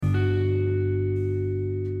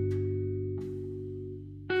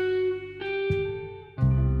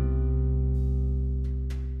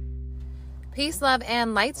Peace, love,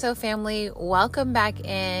 and light, so family. Welcome back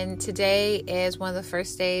in. Today is one of the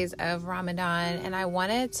first days of Ramadan, and I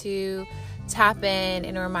wanted to tap in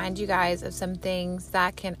and remind you guys of some things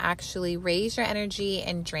that can actually raise your energy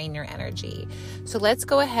and drain your energy. So let's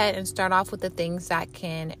go ahead and start off with the things that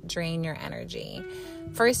can drain your energy.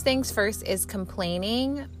 First things first is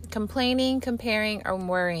complaining, comparing, or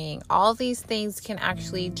worrying. All these things can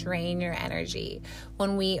actually drain your energy.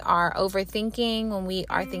 When we are overthinking, when we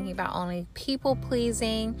are thinking about only people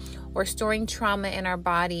pleasing or storing trauma in our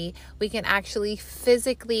body, we can actually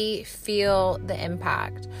physically feel the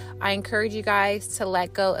impact. I encourage you guys to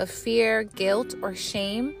let go of fear, guilt, or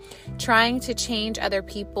shame, trying to change other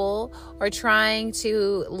people or trying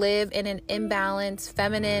to live in an imbalanced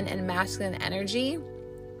feminine and masculine energy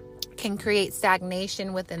can create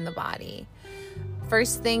stagnation within the body.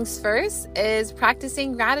 First things first is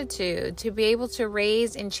practicing gratitude. To be able to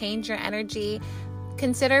raise and change your energy,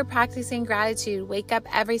 consider practicing gratitude. Wake up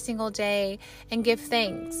every single day and give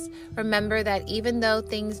thanks. Remember that even though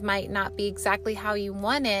things might not be exactly how you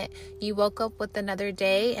want it, you woke up with another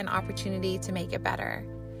day and opportunity to make it better.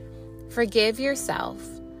 Forgive yourself.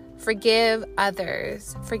 Forgive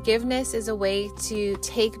others. Forgiveness is a way to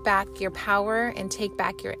take back your power and take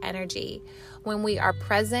back your energy. When we are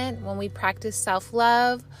present, when we practice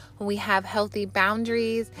self-love, when we have healthy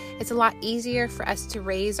boundaries, it's a lot easier for us to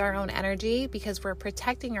raise our own energy because we're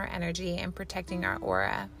protecting our energy and protecting our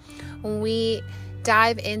aura. When we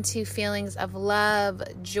dive into feelings of love,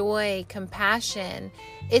 joy, compassion,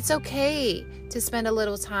 it's okay to spend a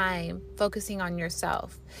little time focusing on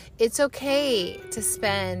yourself. It's okay to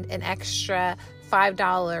spend an extra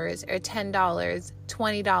 $5 or $10,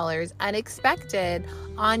 $20 unexpected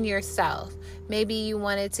on yourself. Maybe you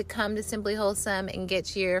wanted to come to Simply Wholesome and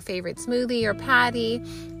get your favorite smoothie or patty.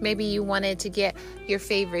 Maybe you wanted to get your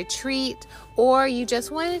favorite treat, or you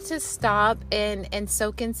just wanted to stop and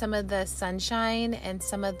soak in some of the sunshine and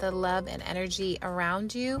some of the love and energy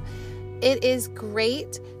around you. It is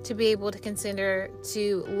great to be able to consider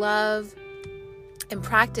to love and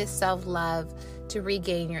practice self-love to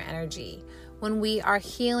regain your energy. When we are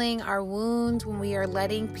healing our wounds, when we are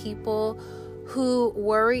letting people who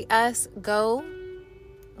worry us go,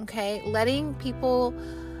 okay, letting people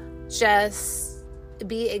just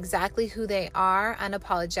be exactly who they are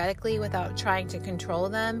unapologetically without trying to control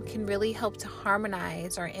them can really help to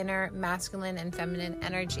harmonize our inner masculine and feminine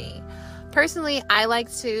energy. Personally, I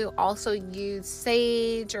like to also use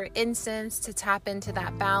sage or incense to tap into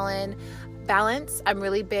that balance. I'm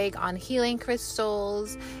really big on healing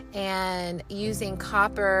crystals and using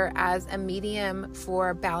copper as a medium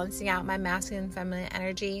for balancing out my masculine and feminine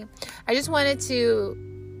energy. I just wanted to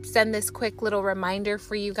send this quick little reminder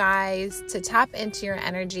for you guys to tap into your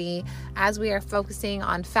energy as we are focusing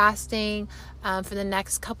on fasting for the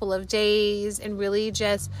next couple of days and really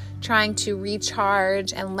just trying to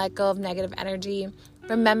recharge and let go of negative energy.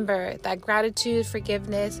 Remember that gratitude,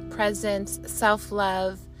 forgiveness, presence,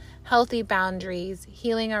 self-love, healthy boundaries,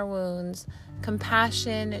 healing our wounds,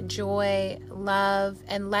 compassion, joy, love,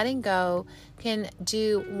 and letting go can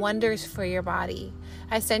do wonders for your body.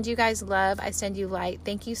 I send you guys love. I send you light.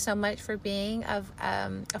 Thank you so much for being a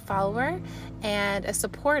follower and a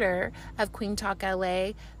supporter of Queen Talk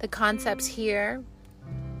LA. The concepts here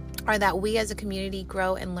are that we as a community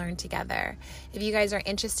grow and learn together. If you guys are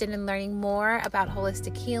interested in learning more about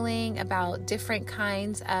holistic healing, about different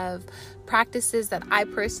kinds of practices that I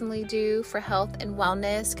personally do for health and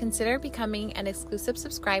wellness, consider becoming an exclusive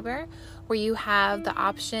subscriber where you have the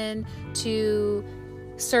option to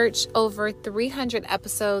search over 300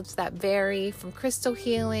 episodes that vary from crystal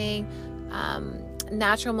healing,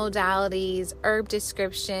 natural modalities, herb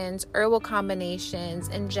descriptions, herbal combinations,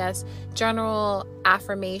 and just general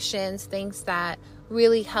affirmations, things that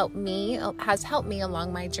really has helped me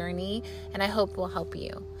along my journey, and I hope will help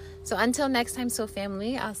you. So until next time, so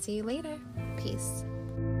family, I'll see you later. Peace.